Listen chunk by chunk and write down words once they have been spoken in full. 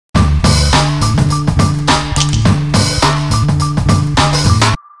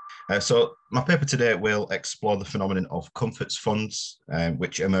So my paper today will explore the phenomenon of comforts funds,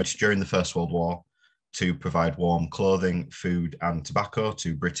 which emerged during the First World War to provide warm clothing, food and tobacco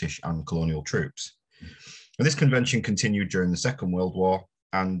to British and colonial troops. And this convention continued during the Second World War,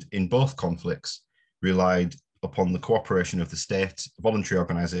 and in both conflicts relied upon the cooperation of the state, voluntary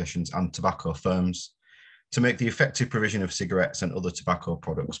organisations and tobacco firms to make the effective provision of cigarettes and other tobacco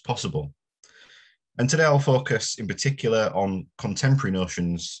products possible. And today I'll focus in particular on contemporary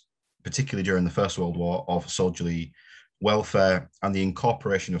notions, particularly during the First World War, of soldierly welfare and the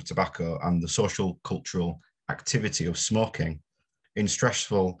incorporation of tobacco and the social cultural activity of smoking in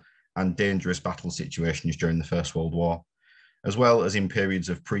stressful and dangerous battle situations during the First World War, as well as in periods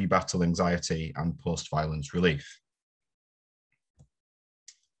of pre-battle anxiety and post-violence relief.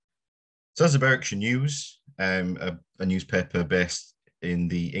 So as the Berwickshire News, a newspaper based in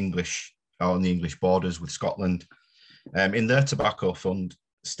the English borders with Scotland, in their tobacco fund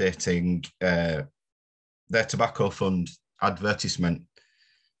stating their tobacco fund advertisement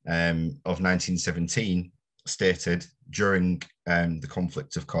of 1917 stated during the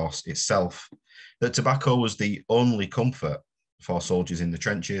conflict, of course, itself, that tobacco was the only comfort for soldiers in the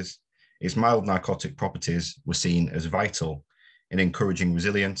trenches. Its mild narcotic properties were seen as vital in encouraging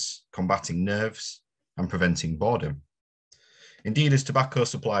resilience, combating nerves, and preventing boredom. Indeed, as tobacco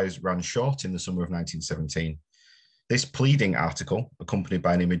supplies ran short in the summer of 1917, this pleading article, accompanied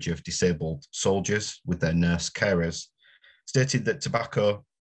by an image of disabled soldiers with their nurse carers, stated that tobacco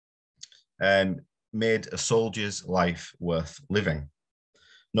made a soldier's life worth living.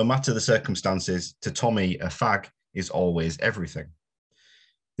 No matter the circumstances, to Tommy, a fag is always everything.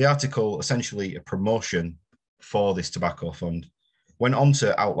 The article, essentially a promotion for this tobacco fund, went on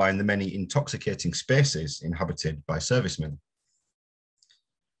to outline the many intoxicating spaces inhabited by servicemen.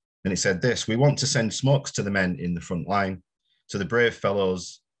 And it said this: "We want to send smokes to the men in the front line, to the brave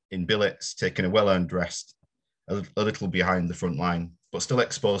fellows in billets taking a well-earned rest, a little behind the front line, but still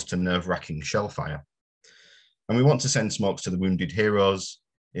exposed to nerve-wracking shell fire. And we want to send smokes to the wounded heroes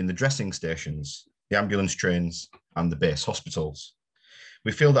in the dressing stations, the ambulance trains, and the base hospitals.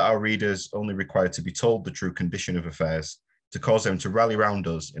 We feel that our readers only require to be told the true condition of affairs to cause them to rally round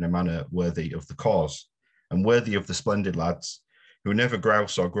us in a manner worthy of the cause, and worthy of the splendid lads who never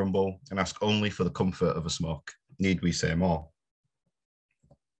grouse or grumble and ask only for the comfort of a smoke. Need we say more?"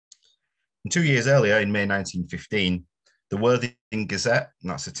 And 2 years earlier, in May 1915, the Worthing Gazette,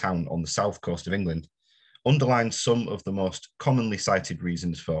 and that's a town on the south coast of England, underlined some of the most commonly cited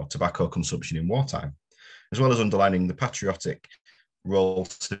reasons for tobacco consumption in wartime, as well as underlining the patriotic role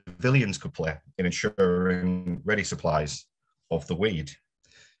civilians could play in ensuring ready supplies of the weed.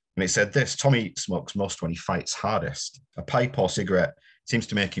 And it said this: "Tommy smokes most when he fights hardest. A pipe or cigarette seems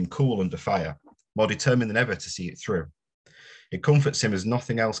to make him cool under fire, more determined than ever to see it through. It comforts him as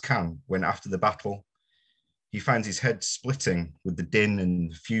nothing else can when, after the battle, he finds his head splitting with the din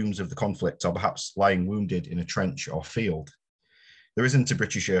and fumes of the conflict, or perhaps lying wounded in a trench or field. There isn't a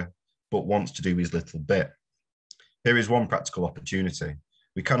Britisher but wants to do his little bit. Here is one practical opportunity.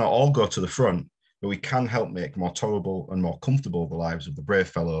 We cannot all go to the front, but we can help make more tolerable and more comfortable the lives of the brave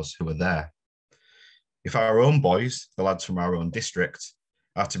fellows who are there. If our own boys, the lads from our own district,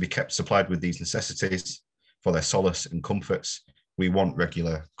 are to be kept supplied with these necessities for their solace and comforts, we want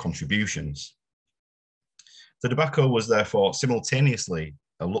regular contributions." The tobacco was therefore simultaneously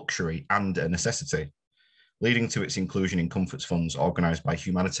a luxury and a necessity, leading to its inclusion in comforts funds organised by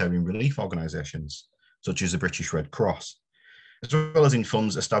humanitarian relief organisations, such as the British Red Cross, as well as in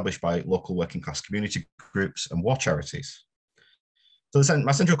funds established by local working class community groups and war charities. So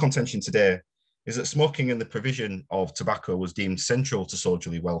my central contention today is that smoking and the provision of tobacco was deemed central to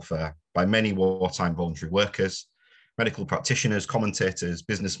soldierly welfare by many wartime voluntary workers, medical practitioners, commentators,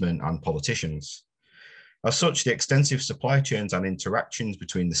 businessmen, and politicians. As such, the extensive supply chains and interactions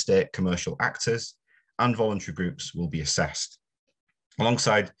between the state commercial actors and voluntary groups will be assessed,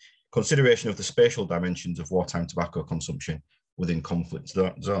 alongside consideration of the spatial dimensions of wartime tobacco consumption within conflict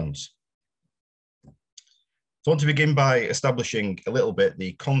zones. So I want to begin by establishing a little bit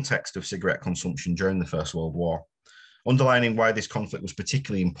the context of cigarette consumption during the First World War, underlining why this conflict was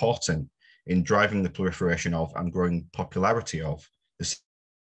particularly important in driving the proliferation of and growing popularity of the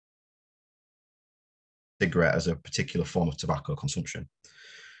cigarette as a particular form of tobacco consumption.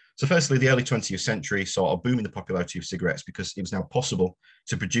 So firstly, the early 20th century saw a boom in the popularity of cigarettes because it was now possible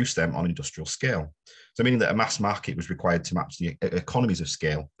to produce them on an industrial scale. So meaning that a mass market was required to match the economies of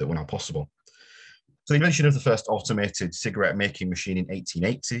scale that were now possible. So the invention of the first automated cigarette making machine in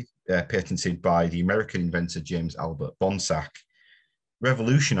 1880, patented by the American inventor James Albert Bonsack,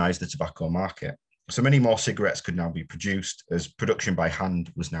 revolutionized the tobacco market, So many more cigarettes could now be produced as production by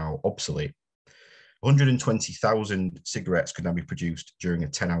hand was now obsolete. 120,000 cigarettes could now be produced during a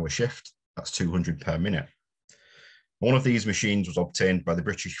 10-hour shift. That's 200 per minute. One of these machines was obtained by the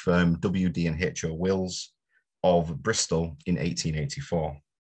British firm WD&H Wills of Bristol in 1884.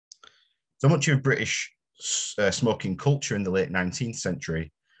 So much of British smoking culture in the late 19th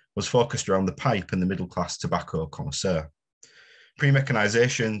century was focused around the pipe and the middle-class tobacco connoisseur.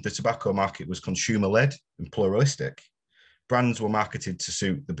 Pre-mechanisation, the tobacco market was consumer-led and pluralistic. Brands were marketed to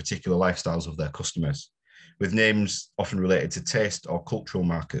suit the particular lifestyles of their customers, with names often related to taste or cultural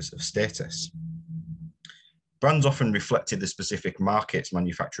markers of status. Brands often reflected the specific markets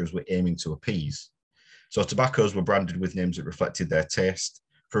manufacturers were aiming to appease. So tobaccos were branded with names that reflected their taste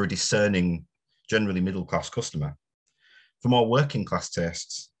for a discerning, generally middle-class customer. For more working-class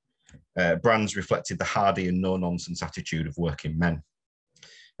tastes, brands reflected the hardy and no-nonsense attitude of working men.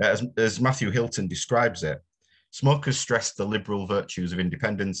 As Matthew Hilton describes it, smokers stressed the liberal virtues of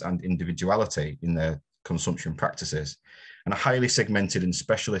independence and individuality in their consumption practices, and a highly segmented and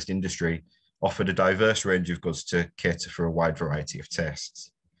specialist industry offered a diverse range of goods to cater for a wide variety of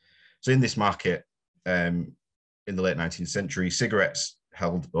tastes. So in this market, in the late 19th century, cigarettes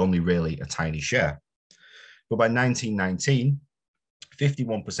held only really a tiny share. But by 1919,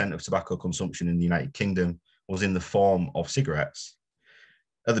 51% of tobacco consumption in the United Kingdom was in the form of cigarettes.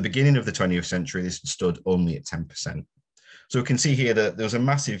 At the beginning of the 20th century, this stood only at 10%. So we can see here that there was a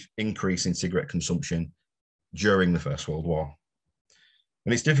massive increase in cigarette consumption during the First World War.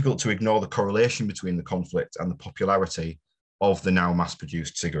 And it's difficult to ignore the correlation between the conflict and the popularity of the now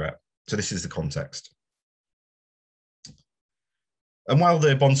mass-produced cigarette. So this is the context. And while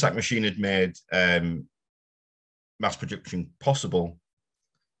the Bonsack machine had made mass production possible,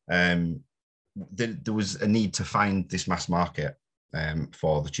 there was a need to find this mass market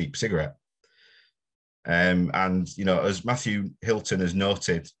for the cheap cigarette. And, you know, as Matthew Hilton has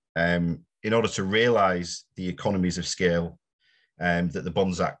noted, in order to realize the economies of scale that the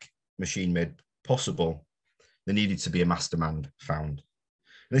Bonsack machine made possible, there needed to be a mass demand found.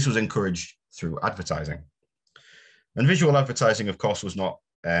 And this was encouraged through advertising. And visual advertising, of course, was not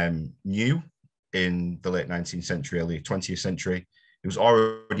new in the late 19th century, early 20th century. It was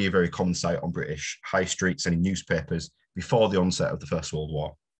already a very common sight on British high streets and in newspapers before the onset of the First World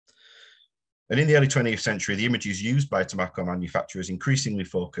War. And in the early 20th century, the images used by tobacco manufacturers increasingly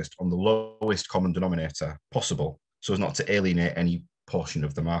focused on the lowest common denominator possible, so as not to alienate any portion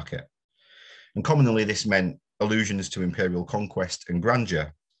of the market. And commonly, this meant allusions to imperial conquest and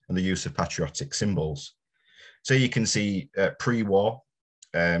grandeur and the use of patriotic symbols. So you can see pre-war.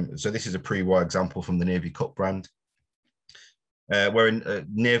 So this is a pre-war example from the Navy Cup brand, where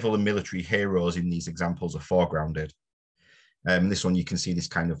naval and military heroes in these examples are foregrounded. This one, you can see this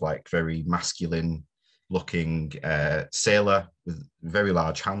kind of like very masculine looking sailor with very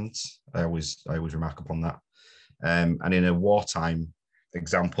large hands. I always remark upon that. And in a wartime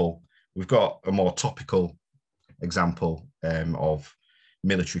example, we've got a more topical example of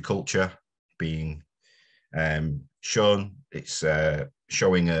military culture being shown. It's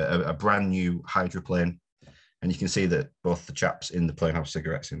showing a brand new hydroplane. And you can see that both the chaps in the plane have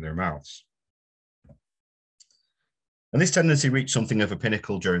cigarettes in their mouths. And this tendency reached something of a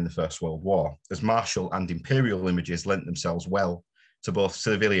pinnacle during the First World War, as martial and imperial images lent themselves well to both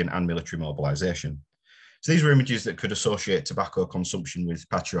civilian and military mobilization. So these were images that could associate tobacco consumption with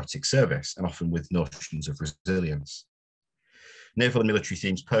patriotic service and often with notions of resilience. Naval and military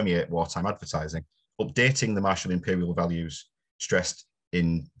themes permeate wartime advertising, updating the martial imperial values stressed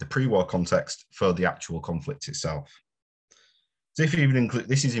in the pre-war context for the actual conflict itself. So if you even include,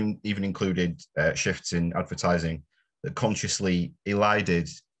 this is even included shifts in advertising that consciously elided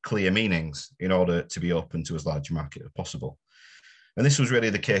clear meanings in order to be open to as large a market as possible. And this was really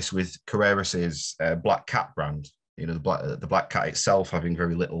the case with Carreras' Black Cat brand, you know, the Black Cat itself having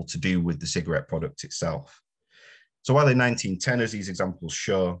very little to do with the cigarette product itself. So while in 1910, as these examples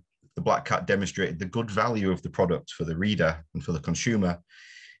show, the Black Cat demonstrated the good value of the product for the reader and for the consumer,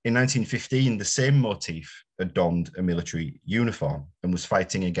 in 1915, the same motif had donned a military uniform and was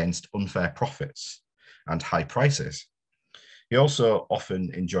fighting against unfair profits and high prices. He also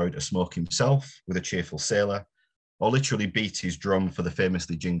often enjoyed a smoke himself with a cheerful sailor, or literally beat his drum for the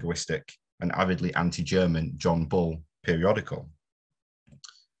famously jingoistic and avidly anti-German John Bull periodical.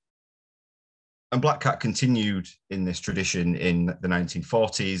 And Black Cat continued in this tradition in the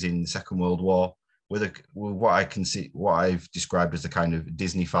 1940s, in the Second World War, with what I've described as a kind of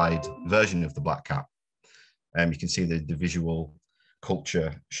Disney-fied version of the Black Cat. You can see the visual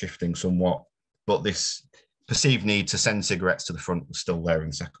culture shifting somewhat, but this perceived need to send cigarettes to the front was still there in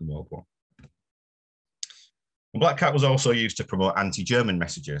the Second World War. The Black Cat was also used to promote anti-German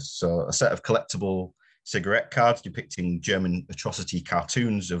messages. So a set of collectible cigarette cards depicting German atrocity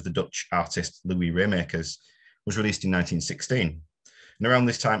cartoons of the Dutch artist Louis Raymakers was released in 1916. And around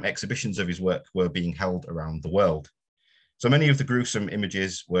this time, exhibitions of his work were being held around the world. So many of the gruesome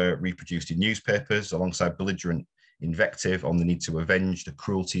images were reproduced in newspapers alongside belligerent invective on the need to avenge the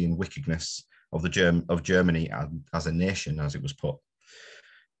cruelty and wickedness of Germany as a nation, as it was put.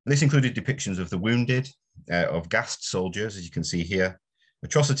 This included depictions of the wounded, of gassed soldiers, as you can see here,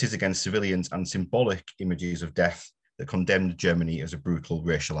 atrocities against civilians, and symbolic images of death that condemned Germany as a brutal,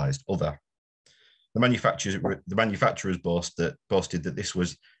 racialized other. The manufacturers boasted that this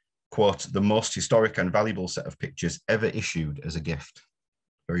was, quote, the most historic and valuable set of pictures ever issued as a gift.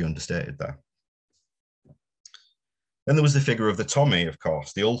 Very understated there. Then there was the figure of the Tommy, of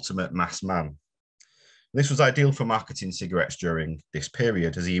course, the ultimate mass man. This was ideal for marketing cigarettes during this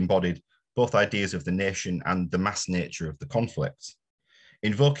period, as he embodied both ideas of the nation and the mass nature of the conflict.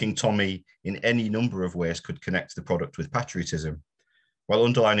 Invoking Tommy in any number of ways could connect the product with patriotism, while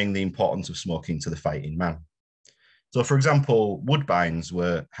underlining the importance of smoking to the fighting man. So, for example, Woodbines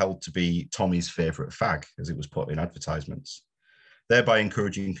were held to be Tommy's favourite fag, as it was put in advertisements, thereby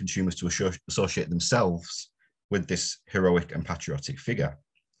encouraging consumers to associate themselves with this heroic and patriotic figure.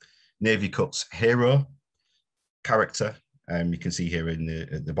 Navy Cut's hero character, you can see here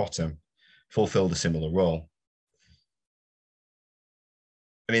at the bottom, fulfilled a similar role.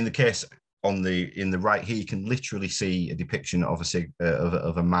 And in the case in the right here, you can literally see a depiction of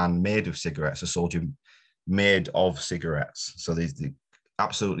a man made of cigarettes, a soldier made of cigarettes. So they're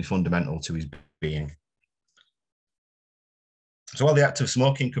absolutely fundamental to his being. So while the act of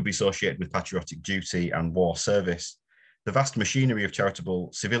smoking could be associated with patriotic duty and war service, the vast machinery of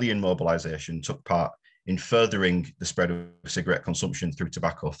charitable civilian mobilization took part in furthering the spread of cigarette consumption through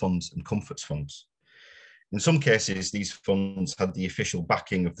tobacco funds and comforts funds. In some cases, these funds had the official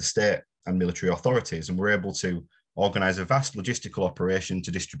backing of the state and military authorities and were able to organize a vast logistical operation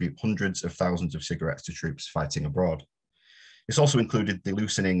to distribute hundreds of thousands of cigarettes to troops fighting abroad. This also included the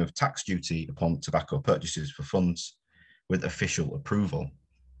loosening of tax duty upon tobacco purchases for funds with official approval.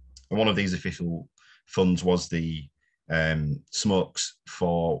 And one of these official funds was the Smokes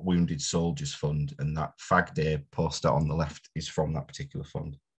for Wounded Soldiers Fund, and that Fag Day poster on the left is from that particular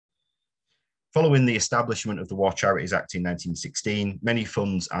fund. Following the establishment of the War Charities Act in 1916, many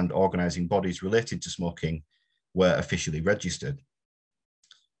funds and organising bodies related to smoking were officially registered.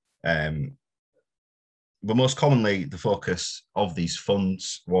 But most commonly, the focus of these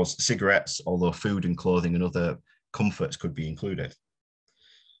funds was cigarettes, although food and clothing and other comforts could be included.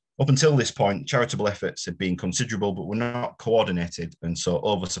 Up until this point, charitable efforts had been considerable, but were not coordinated, and so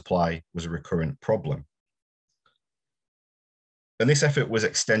oversupply was a recurrent problem. And this effort was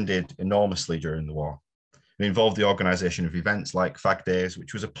extended enormously during the war. It involved the organisation of events like Fag Days,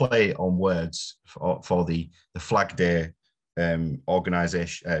 which was a play on words for the Flag Day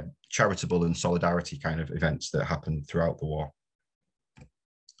organisation, charitable and solidarity kind of events that happened throughout the war.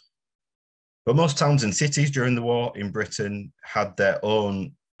 But most towns and cities during the war in Britain had their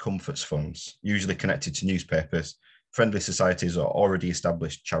own comforts funds, usually connected to newspapers, friendly societies, or already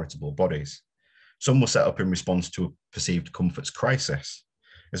established charitable bodies. Some were set up in response to a perceived comforts crisis,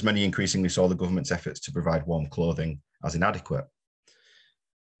 as many increasingly saw the government's efforts to provide warm clothing as inadequate.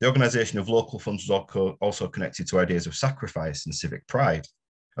 The organisation of local funds was also connected to ideas of sacrifice and civic pride,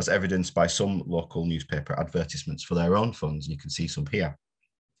 as evidenced by some local newspaper advertisements for their own funds. You can see some here.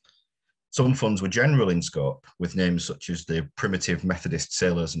 Some funds were general in scope, with names such as the Primitive Methodist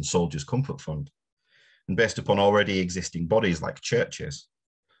Sailors and Soldiers Comfort Fund, and based upon already existing bodies like churches.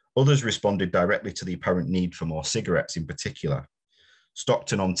 Others responded directly to the apparent need for more cigarettes in particular.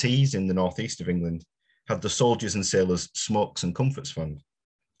 Stockton-on-Tees in the northeast of England had the Soldiers and Sailors Smokes and Comforts Fund,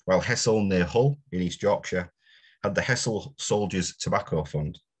 while Hessel near Hull in East Yorkshire had the Hessel Soldiers Tobacco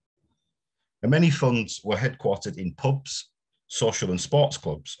Fund. And many funds were headquartered in pubs, social and sports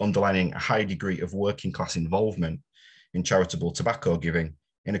clubs, underlining a high degree of working class involvement in charitable tobacco giving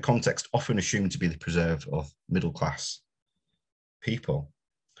in a context often assumed to be the preserve of middle class people.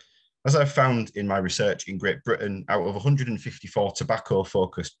 As I've found in my research in Great Britain, out of 154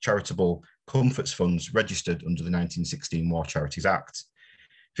 tobacco-focused charitable comforts funds registered under the 1916 War Charities Act,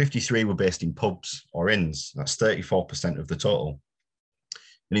 53 were based in pubs or inns. That's 34% of the total.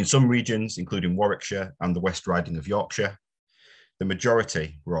 And in some regions, including Warwickshire and the West Riding of Yorkshire, the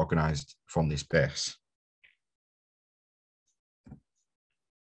majority were organised from this base.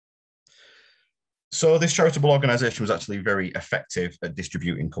 So this charitable organisation was actually very effective at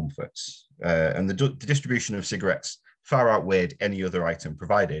distributing comforts, and the distribution of cigarettes far outweighed any other item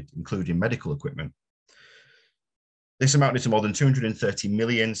provided, including medical equipment. This amounted to more than 230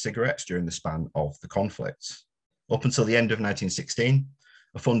 million cigarettes during the span of the conflict. Up until the end of 1916,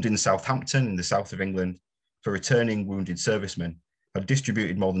 a fund in Southampton in the south of England for returning wounded servicemen had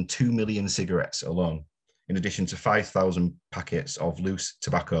distributed more than 2 million cigarettes alone, in addition to 5,000 packets of loose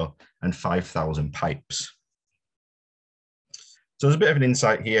tobacco and 5,000 pipes. So there's a bit of an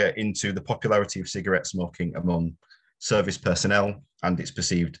insight here into the popularity of cigarette smoking among service personnel and its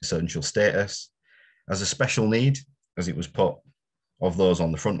perceived essential status as a special need, as it was put, of those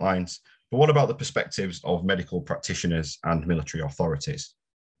on the front lines. But what about the perspectives of medical practitioners and military authorities?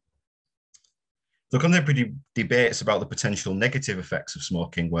 The contemporary debates about the potential negative effects of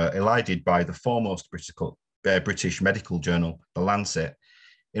smoking were elided by the foremost British medical journal, The Lancet,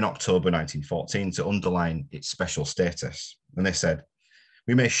 in October 1914 to underline its special status. And they said,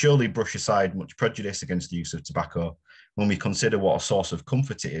 "We may surely brush aside much prejudice against the use of tobacco when we consider what a source of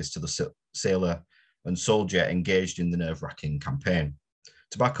comfort it is to the sailor and soldier engaged in the nerve-wracking campaign.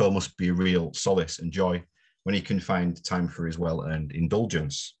 Tobacco must be a real solace and joy when he can find time for his well-earned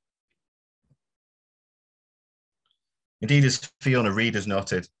indulgence." Indeed, as Fiona Reed has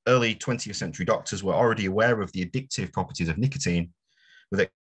noted, early 20th century doctors were already aware of the addictive properties of nicotine, with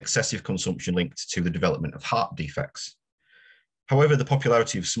excessive consumption linked to the development of heart defects. However, the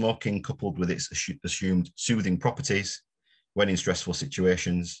popularity of smoking, coupled with its assumed soothing properties when in stressful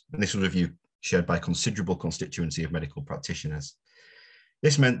situations, and this was a view shared by a considerable constituency of medical practitioners.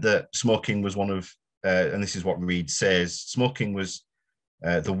 This meant that smoking was one of, and this is what Reed says, smoking was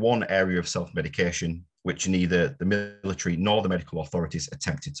the one area of self-medication which neither the military nor the medical authorities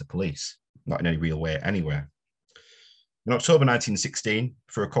attempted to police, not in any real way anywhere. In October 1916,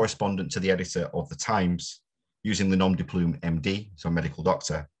 for a correspondent to the editor of The Times, using the nom de plume MD, so medical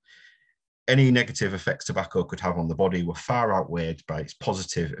doctor, any negative effects tobacco could have on the body were far outweighed by its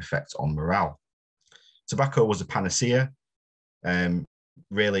positive effect on morale. Tobacco was a panacea,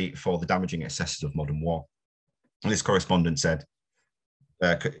 really, for the damaging excesses of modern war. And this correspondent said,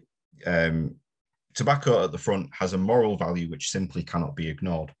 tobacco at the front has a moral value which simply cannot be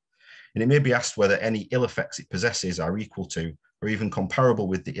ignored. And it may be asked whether any ill effects it possesses are equal to or even comparable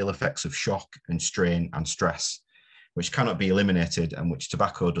with the ill effects of shock and strain and stress, which cannot be eliminated and which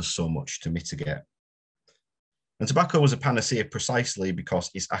tobacco does so much to mitigate. And tobacco was a panacea precisely because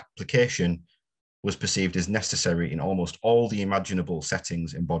its application was perceived as necessary in almost all the imaginable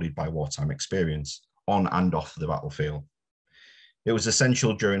settings embodied by wartime experience, on and off the battlefield. It was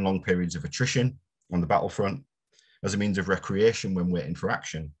essential during long periods of attrition on the battlefront, as a means of recreation when waiting for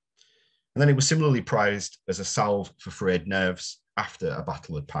action. And then it was similarly prized as a salve for frayed nerves after a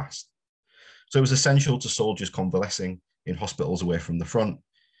battle had passed. So it was essential to soldiers convalescing in hospitals away from the front.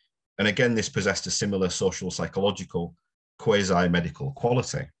 And again, this possessed a similar social, psychological, quasi-medical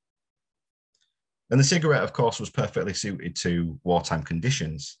quality. And the cigarette, of course, was perfectly suited to wartime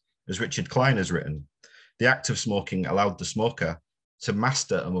conditions. As Richard Klein has written, the act of smoking allowed the smoker to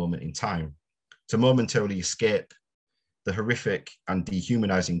master a moment in time, to momentarily escape the horrific and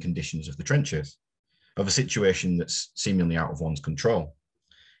dehumanizing conditions of the trenches, of a situation that's seemingly out of one's control.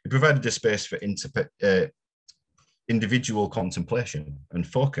 It provided a space for individual contemplation and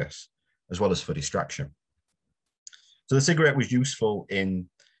focus, as well as for distraction. So the cigarette was useful in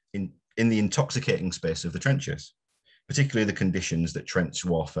the intoxicating space of the trenches, particularly the conditions that trench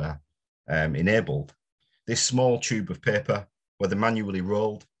warfare enabled. This small tube of paper, whether manually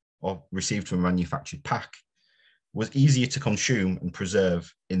rolled or received from a manufactured pack, was easier to consume and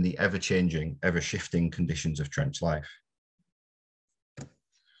preserve in the ever-changing, ever-shifting conditions of trench life.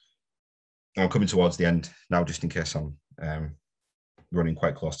 I'm coming towards the end now, just in case I'm running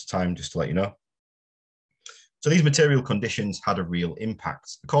quite close to time, just to let you know. So these material conditions had a real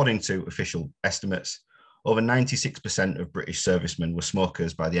impact. According to official estimates, over 96% of British servicemen were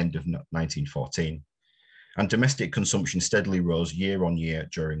smokers by the end of 1914, and domestic consumption steadily rose year on year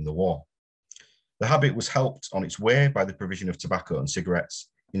during the war. The habit was helped on its way by the provision of tobacco and cigarettes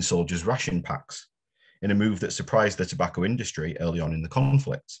in soldiers' ration packs, in a move that surprised the tobacco industry early on in the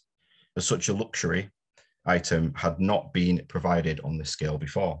conflict, as such a luxury item had not been provided on this scale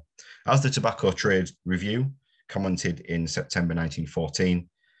before. As the Tobacco Trade Review commented in September 1914,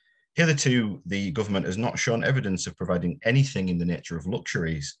 hitherto the government has not shown evidence of providing anything in the nature of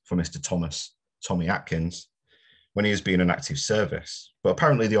luxuries for Mr. Tommy Atkins when he has been in active service. But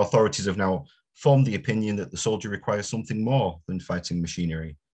apparently the authorities have now formed the opinion that the soldier requires something more than fighting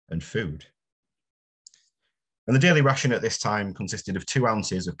machinery and food. And the daily ration at this time consisted of 2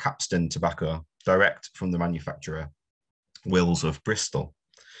 ounces of Capstan tobacco, direct from the manufacturer, Wills of Bristol.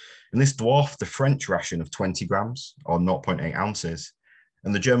 And this dwarfed the French ration of 20 grams, or 0.8 ounces,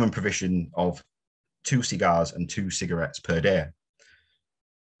 and the German provision of 2 cigars and 2 cigarettes per day.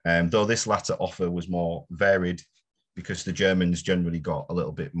 Though this latter offer was more varied because the Germans generally got a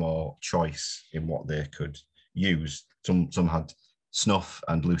little bit more choice in what they could use. Some had snuff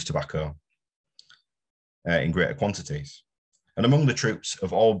and loose tobacco in greater quantities. And among the troops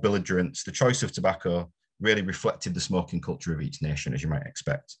of all belligerents, the choice of tobacco really reflected the smoking culture of each nation, as you might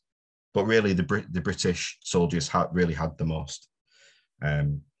expect. But really, the British soldiers really had the most.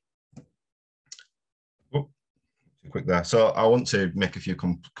 Quick there. So I want to make a few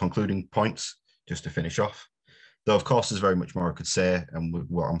concluding points just to finish off. Though, of course, there's very much more I could say, and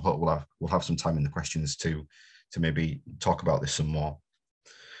I'm hoping we'll have some time in the questions to maybe talk about this some more.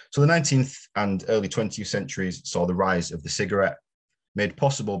 So the 19th and early 20th centuries saw the rise of the cigarette, made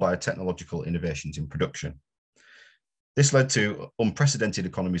possible by technological innovations in production. This led to unprecedented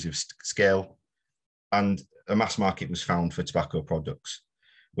economies of scale, and a mass market was found for tobacco products,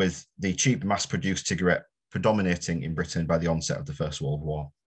 with the cheap mass-produced cigarette predominating in Britain by the onset of the First World War.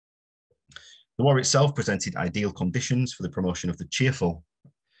 The war itself presented ideal conditions for the promotion of the cheerful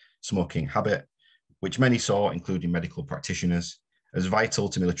smoking habit, which many saw, including medical practitioners, as vital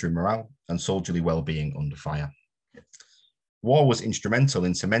to military morale and soldierly well-being under fire. War was instrumental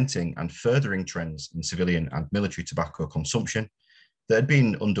in cementing and furthering trends in civilian and military tobacco consumption that had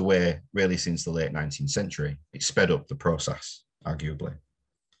been underway really since the late 19th century. It sped up the process, arguably.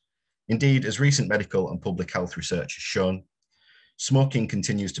 Indeed, as recent medical and public health research has shown, smoking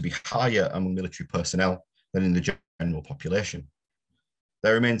continues to be higher among military personnel than in the general population.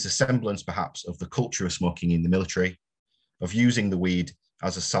 There remains a semblance, perhaps, of the culture of smoking in the military, of using the weed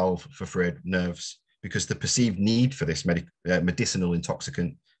as a salve for frayed nerves, because the perceived need for this medicinal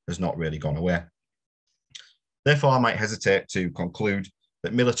intoxicant has not really gone away. Therefore, I might hesitate to conclude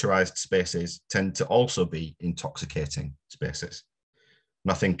that militarized spaces tend to also be intoxicating spaces.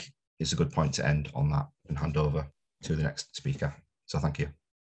 And I think it's a good point to end on that and hand over to the next speaker. So thank you.